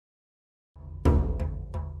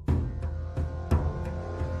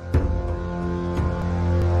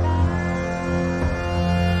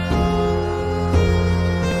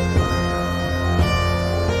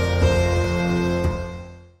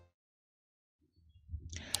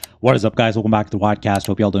What is up, guys? Welcome back to the Rodecast.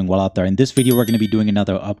 Hope y'all doing well out there. In this video, we're going to be doing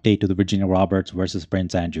another update to the Virginia Roberts versus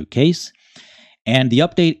Prince Andrew case. And the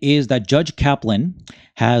update is that Judge Kaplan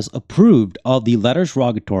has approved of the letters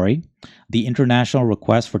rogatory, the international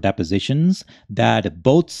request for depositions that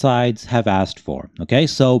both sides have asked for. Okay,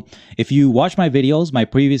 so if you watch my videos, my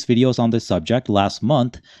previous videos on this subject last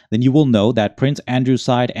month, then you will know that Prince Andrew's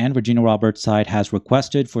side and Virginia Roberts' side has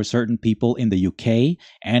requested for certain people in the UK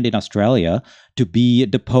and in Australia to be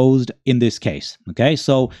deposed in this case. Okay,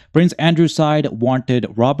 so Prince Andrew's side wanted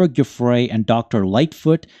Robert Giuffre and Dr.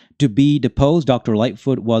 Lightfoot to be deposed. Dr.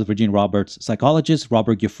 Lightfoot was Virginia Roberts' psychologist.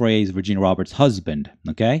 Robert Giuffre is Virginia Roberts' husband.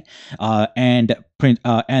 Okay, and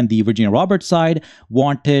the Virginia Roberts side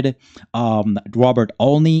wanted Robert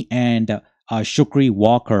Olney and Shukri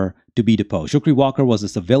Walker to be deposed. Shukri Walker was a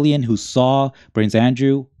civilian who saw Prince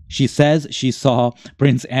Andrew. She says she saw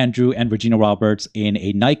Prince Andrew and Virginia Roberts in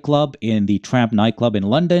a nightclub, in the Tramp nightclub in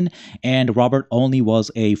London, and Robert Olney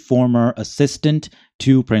was a former assistant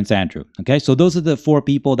to Prince Andrew. Okay, so those are the four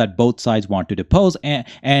people that both sides want to depose,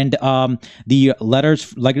 and the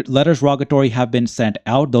letters rogatory have been sent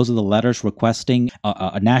out. Those are the letters requesting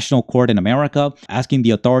a national court in America, asking the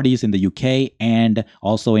authorities in the UK and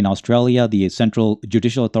also in Australia, the central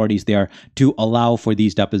judicial authorities there, to allow for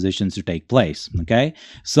these depositions to take place. Okay,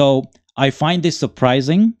 so I find this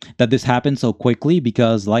surprising that this happened so quickly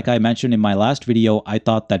because, like I mentioned in my last video, I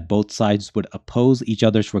thought that both sides would oppose each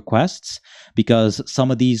other's requests because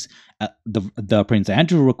some of these, the Prince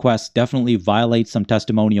Andrew request definitely violates some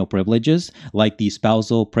testimonial privileges, like the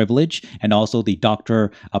spousal privilege and also the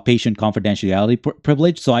doctor-patient confidentiality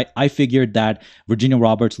privilege. So I figured that Virginia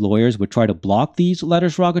Roberts' lawyers would try to block these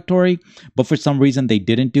letters rogatory, but for some reason they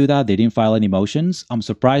didn't do that. They didn't file any motions. I'm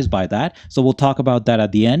surprised by that. So we'll talk about that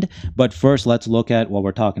at the end. But first, let's look at what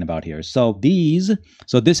we're talking about here. So this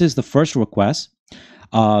is the first request.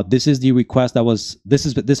 This is the request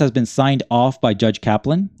this has been signed off by Judge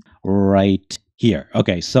Kaplan right here.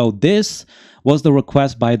 Okay, so this was the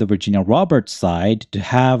request by the Virginia Roberts side to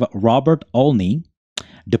have Robert Olney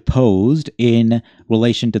deposed in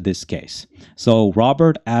relation to this case. So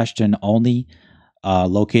Robert Ashton Olney,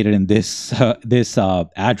 located in this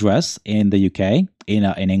address in the UK,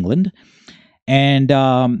 in England, and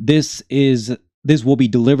this will be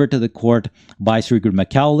delivered to the court by Sigrid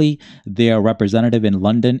McCauley. Their representative in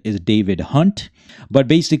London is David Hunt. But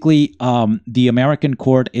basically, the American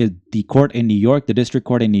court is the court in New York. The district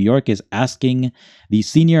court in New York is asking the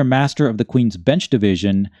senior master of the Queen's Bench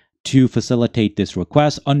Division to facilitate this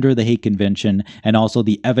request under the Hague Convention and also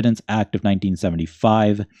the Evidence Act of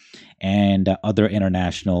 1975 and other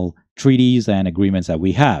international treaties and agreements that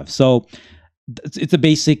we have. So it's a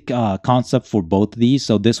basic concept for both of these.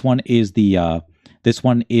 So this one is the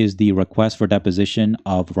request for deposition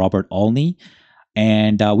of Robert Olney,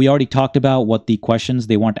 and we already talked about what the questions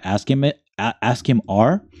they want to ask him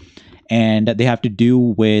are, and they have to do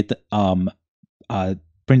with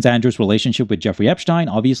Prince Andrew's relationship with Jeffrey Epstein,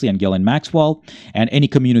 obviously, and Ghislaine Maxwell, and any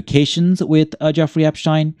communications with Jeffrey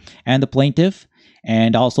Epstein and the plaintiff.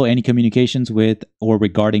 And also any communications with or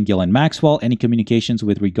regarding Ghislaine Maxwell, any communications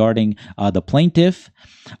with regarding the plaintiff,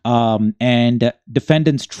 and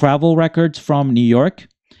defendant's travel records from New York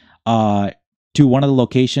to one of the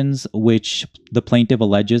locations which the plaintiff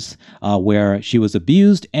alleges where she was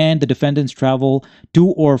abused, and the defendant's travel to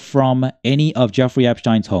or from any of Jeffrey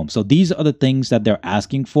Epstein's homes. So these are the things that they're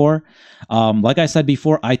asking for. Like I said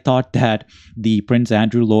before, I thought that the Prince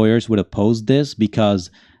Andrew lawyers would oppose this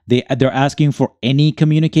because they're asking for any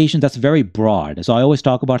communication. That's very broad. So I always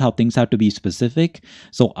talk about how things have to be specific.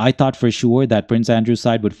 So I thought for sure that Prince Andrew's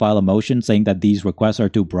side would file a motion saying that these requests are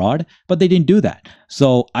too broad, but they didn't do that.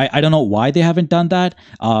 So I don't know why they haven't done that.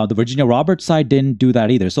 The Virginia Roberts side didn't do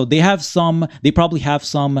that either. So they probably have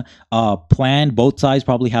some plan. Both sides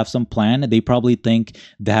probably have some plan. They probably think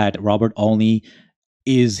that Robert Olney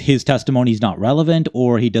his testimony is not relevant,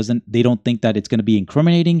 or they don't think that it's going to be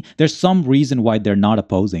incriminating. There's some reason why they're not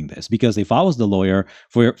opposing this, because if I was the lawyer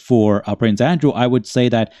for Prince Andrew, I would say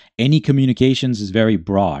that any communications is very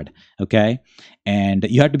broad, okay? And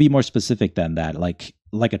you have to be more specific than that, like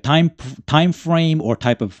a time frame or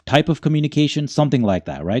type of communication, something like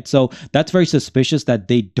that, right? So that's very suspicious that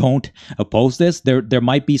they don't oppose this. There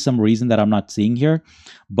might be some reason that I'm not seeing here,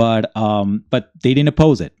 but they didn't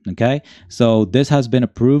oppose it. Okay, so this has been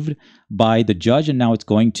approved by the judge, and now it's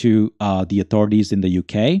going to the authorities in the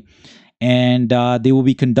UK, and they will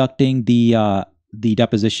be conducting the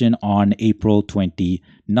deposition on April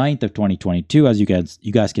 29th of 2022, as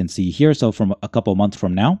you guys can see here. So from a couple months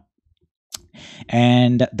from now.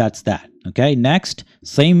 And that's that. Okay, next,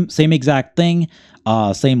 same exact thing,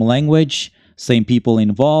 same language. Same people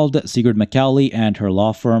involved, Sigrid McCauley and her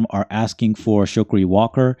law firm, are asking for Shukri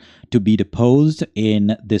Walker to be deposed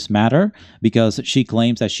in this matter because she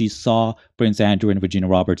claims that she saw Prince Andrew and Virginia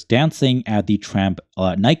Roberts dancing at the Tramp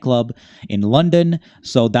nightclub in London.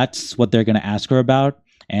 So that's what they're going to ask her about.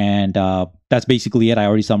 And that's basically it. I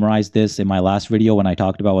already summarized this in my last video when I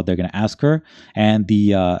talked about what they're going to ask her. And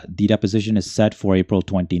the deposition is set for April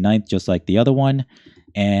 29th, just like the other one.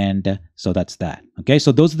 And so that's that. Okay,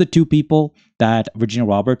 so those are the two people that Virginia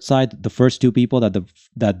Roberts' side, the first two people that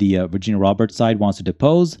the Virginia Roberts' side wants to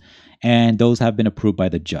depose, and those have been approved by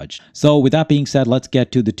the judge. So with that being said, let's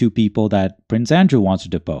get to the two people that Prince Andrew wants to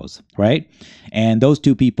depose, right? And those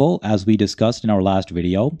two people, as we discussed in our last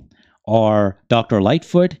video, are Dr.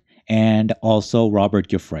 Lightfoot and also Robert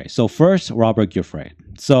Giuffre. So first, Robert Giuffre.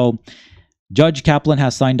 So Judge Kaplan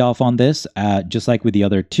has signed off on this, just like with the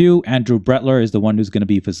other two. Andrew Brettler is the one who's going to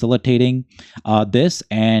be facilitating this,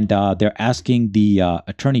 and they're asking the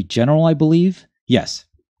Attorney General, I believe. Yes.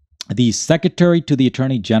 The Secretary to the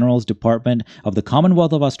Attorney General's Department of the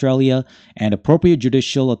Commonwealth of Australia and appropriate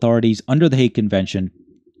judicial authorities under the Hague Convention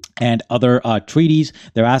and other treaties.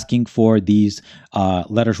 They're asking for these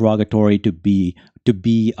letters rogatory to be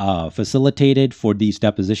facilitated for these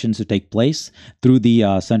depositions to take place through the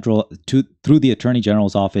through the Attorney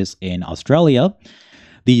General's office in Australia.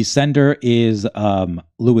 The sender is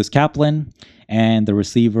Lewis Kaplan, and the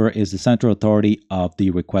receiver is the central authority of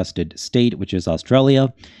the requested state, which is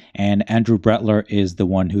Australia. And Andrew Brettler is the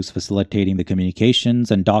one who's facilitating the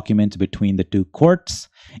communications and documents between the two courts.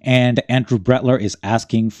 And Andrew Brettler is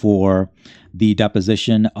asking for the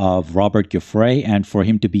deposition of Robert Giuffre and for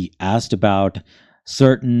him to be asked about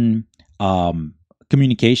certain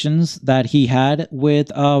communications that he had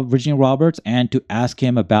with Virginia Roberts, and to ask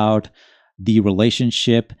him about the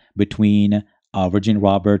relationship between Virginia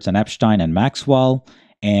Roberts and Epstein and Maxwell,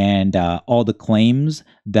 and all the claims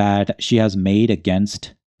that she has made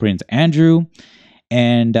against Prince Andrew,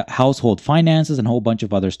 and household finances, and a whole bunch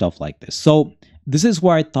of other stuff like this. So this is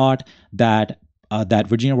where I thought that that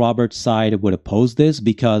Virginia Roberts' side would oppose this,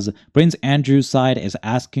 because Prince Andrew's side is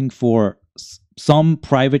asking for some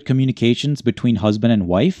private communications between husband and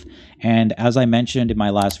wife. And as I mentioned in my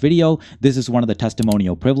last video, this is one of the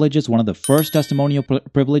testimonial privileges, one of the first testimonial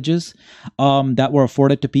privileges that were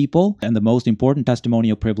afforded to people. And the most important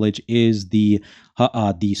testimonial privilege is the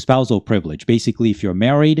spousal privilege. Basically, if you're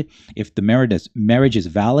married, if the marriage is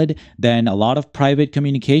valid, then a lot of private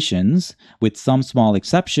communications, with some small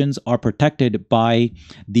exceptions, are protected by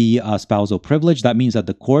the spousal privilege. That means that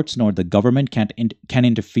the courts nor the government can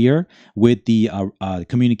interfere with the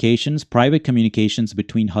communications, private communications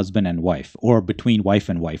between husband and wife, or between wife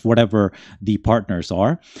and wife, whatever the partners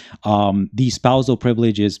are. The spousal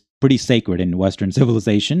privilege is pretty sacred in Western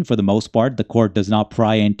civilization. For the most part, the court does not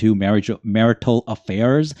pry into marital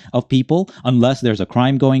affairs of people unless there's a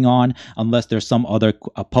crime going on, unless there's some other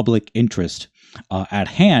public interest at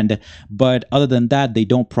hand. But other than that, they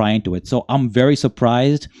don't pry into it. So I'm very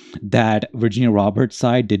surprised that Virginia Roberts'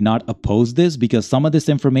 side did not oppose this, because some of this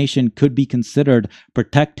information could be considered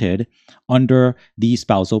protected under the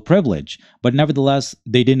spousal privilege. But nevertheless,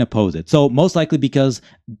 they didn't oppose it. So most likely because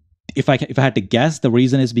if I had to guess, the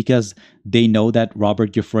reason is because they know that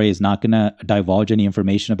Robert Giuffre is not going to divulge any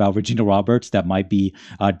information about Virginia Roberts that might be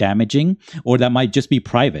damaging, or that might just be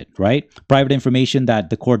private, right? Private information that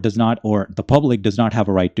the court does not, or the public does not have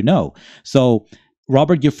a right to know. So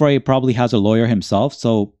Robert Giuffre probably has a lawyer himself.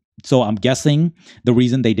 So I'm guessing the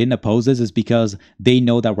reason they didn't oppose this is because they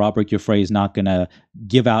know that Robert Giuffre is not going to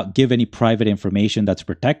give any private information that's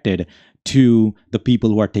protected to the people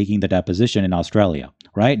who are taking the deposition in Australia,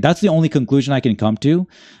 right? That's the only conclusion I can come to.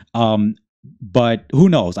 But who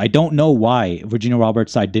knows? I don't know why Virginia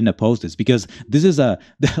Roberts' side didn't oppose this, because this is I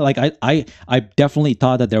definitely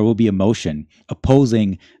thought that there will be a motion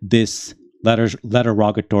opposing this letter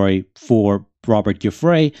rogatory for Robert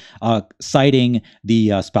Giuffre, citing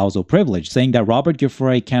the spousal privilege, saying that Robert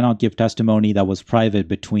Giuffre cannot give testimony that was private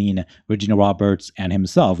between Virginia Roberts and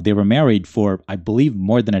himself. They were married for, I believe,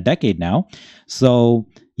 more than a decade now. So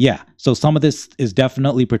yeah, so some of this is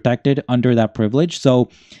definitely protected under that privilege. So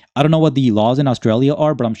I don't know what the laws in Australia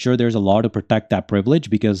are, but I'm sure there's a law to protect that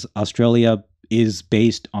privilege, because Australia is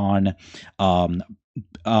based on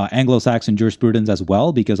Anglo-Saxon jurisprudence as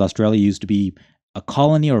well, because Australia used to be a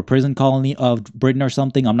colony or a prison colony of Britain or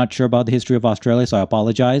something. I'm not sure about the history of Australia, so I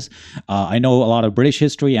apologize. I know a lot of British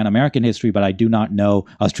history and American history, but I do not know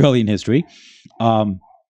Australian history.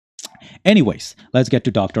 Anyways, let's get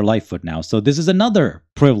to Dr. Lightfoot now. So this is another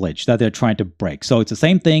privilege that they're trying to break. So it's the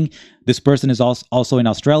same thing. This person is also in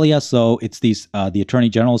Australia. So it's the Attorney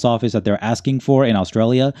General's office that they're asking for in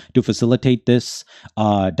Australia to facilitate this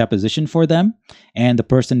deposition for them. And the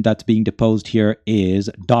person that's being deposed here is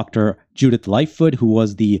Dr. Judith Lightfoot, who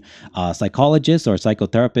was the psychologist or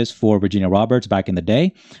psychotherapist for Virginia Roberts back in the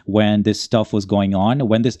day when this stuff was going on,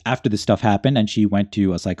 after this stuff happened, and she went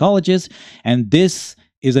to a psychologist. And this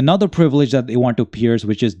is another privilege that they want to pierce,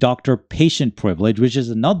 which is doctor-patient privilege, which is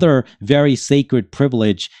another very sacred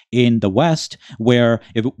privilege in the West, where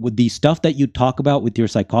with the stuff that you talk about with your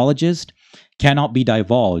psychologist cannot be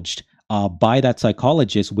divulged by that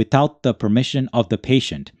psychologist without the permission of the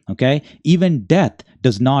patient, okay? Even death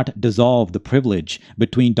does not dissolve the privilege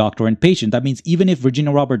between doctor and patient. That means even if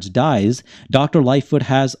Virginia Roberts dies, Dr. Lightfoot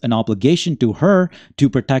has an obligation to her to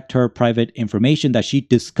protect her private information that she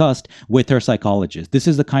discussed with her psychologist. This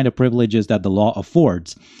is the kind of privileges that the law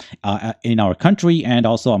affords in our country, and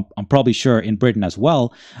also I'm probably sure in Britain as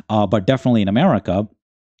well, but definitely in America,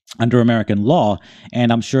 under American law,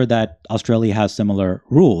 and I'm sure that Australia has similar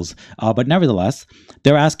rules. But nevertheless,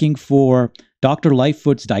 they're asking for Dr.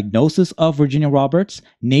 Lightfoot's diagnosis of Virginia Roberts,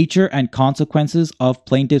 nature and consequences of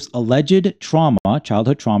plaintiff's alleged trauma,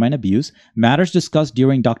 childhood trauma and abuse, matters discussed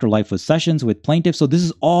during Dr. Lightfoot's sessions with plaintiffs. So this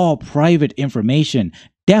is all private information,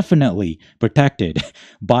 definitely protected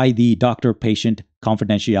by the doctor-patient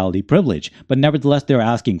confidentiality privilege. But nevertheless, they're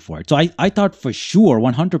asking for it. So I thought for sure,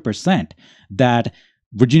 100%, that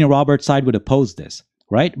Virginia Roberts' side would oppose this,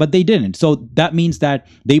 right? But they didn't. So that means that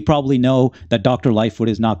they probably know that Dr. Lightfoot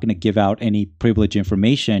is not going to give out any privileged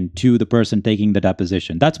information to the person taking the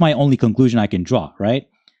deposition. That's my only conclusion I can draw, right?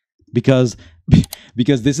 Because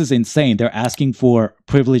this is insane. They're asking for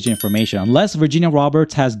privileged information. Unless Virginia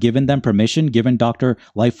Roberts has given them permission, given Dr.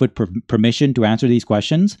 Lightfoot permission to answer these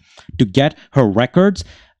questions, to get her records,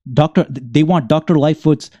 they want Dr.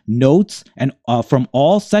 Lightfoot's notes and from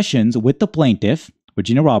all sessions with the plaintiff,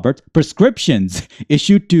 Virginia Roberts, prescriptions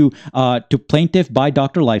issued to plaintiff by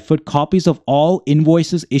Dr. Lightfoot, copies of all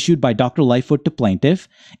invoices issued by Dr. Lightfoot to plaintiff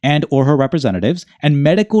and or her representatives, and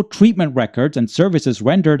medical treatment records and services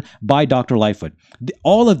rendered by Dr. Lightfoot.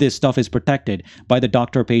 All of this stuff is protected by the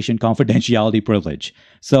doctor-patient confidentiality privilege.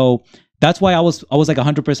 So that's why I was like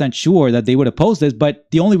 100% sure that they would oppose this. But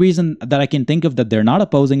the only reason that I can think of that they're not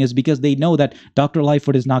opposing is because they know that Dr.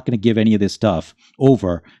 Lightfoot is not going to give any of this stuff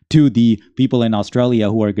over to the people in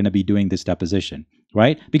Australia who are going to be doing this deposition,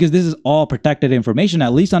 right? Because this is all protected information,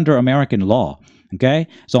 at least under American law, okay?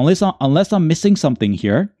 So unless I'm missing something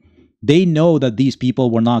here, they know that these people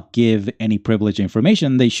will not give any privileged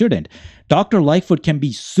information. They shouldn't. Dr. Lightfoot can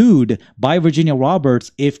be sued by Virginia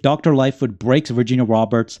Roberts if Dr. Lightfoot breaks Virginia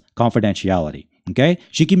Roberts' confidentiality. Okay?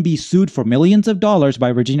 She can be sued for millions of dollars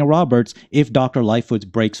by Virginia Roberts if Dr.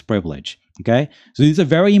 Lightfoot breaks privilege. Okay? So these are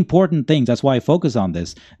very important things. That's why I focus on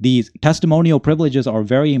this. These testimonial privileges are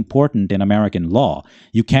very important in American law.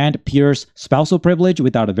 You can't pierce spousal privilege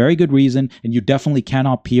without a very good reason, and you definitely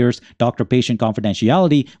cannot pierce doctor-patient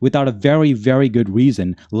confidentiality without a very, very good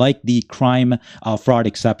reason, like the crime fraud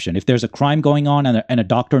exception. If there's a crime going on and a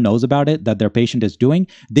doctor knows about it, that their patient is doing,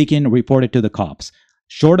 they can report it to the cops.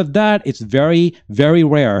 Short of that, it's very, very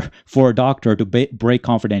rare for a doctor to break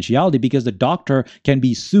confidentiality because the doctor can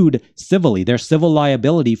be sued civilly. There's civil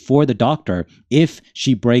liability for the doctor if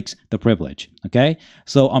she breaks the privilege. Okay?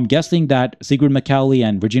 So I'm guessing that Sigrid McCauley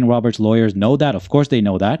and Virginia Roberts' lawyers know that. Of course they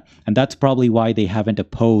know that. And that's probably why they haven't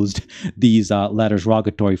opposed these letters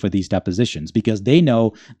rogatory for these depositions, because they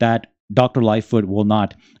know that Dr. Lightfoot will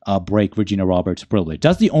not break Virginia Roberts' privilege.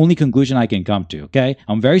 That's the only conclusion I can come to. Okay?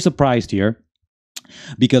 I'm very surprised here,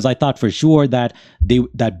 because I thought for sure that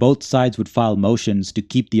both sides would file motions to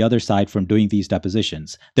keep the other side from doing these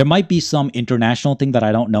depositions. There might be some international thing that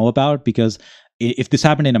I don't know about, because if this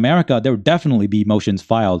happened in America, there would definitely be motions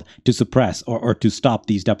filed to suppress or to stop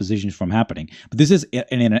these depositions from happening. But this is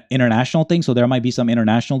an international thing, so there might be some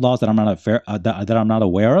international laws that I'm not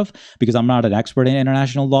aware of, because I'm not an expert in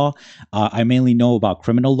international law. I mainly know about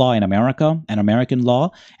criminal law in America and American law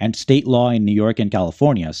and state law in New York and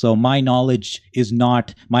California. So my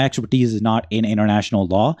expertise is not in international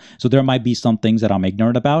law. So there might be some things that I'm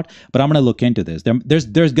ignorant about, but I'm going to look into this.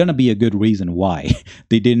 There's going to be a good reason why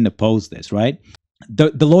they didn't oppose this, right?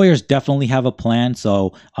 The lawyers definitely have a plan,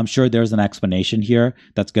 so I'm sure there's an explanation here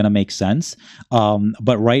that's going to make sense.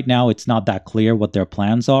 But right now, it's not that clear what their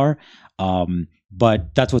plans are.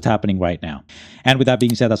 But that's what's happening right now. And with that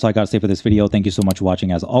being said, that's all I got to say for this video. Thank you so much for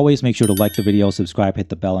watching. As always, make sure to like the video, subscribe, hit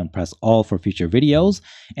the bell, and press all for future videos.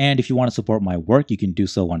 And if you want to support my work, you can do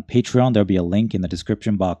so on Patreon. There'll be a link in the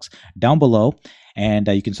description box down below. And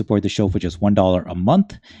you can support the show for just $1 a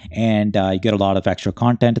month. And you get a lot of extra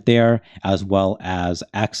content there, as well as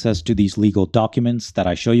access to these legal documents that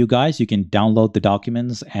I show you guys. You can download the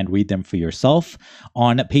documents and read them for yourself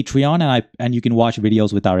on Patreon. And you can watch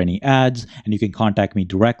videos without any ads. And you can contact me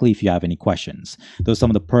directly if you have any questions. Those are some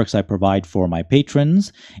of the perks I provide for my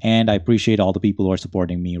patrons. And I appreciate all the people who are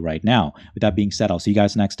supporting me right now. With that being said, I'll see you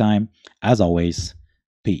guys next time. As always,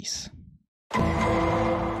 peace.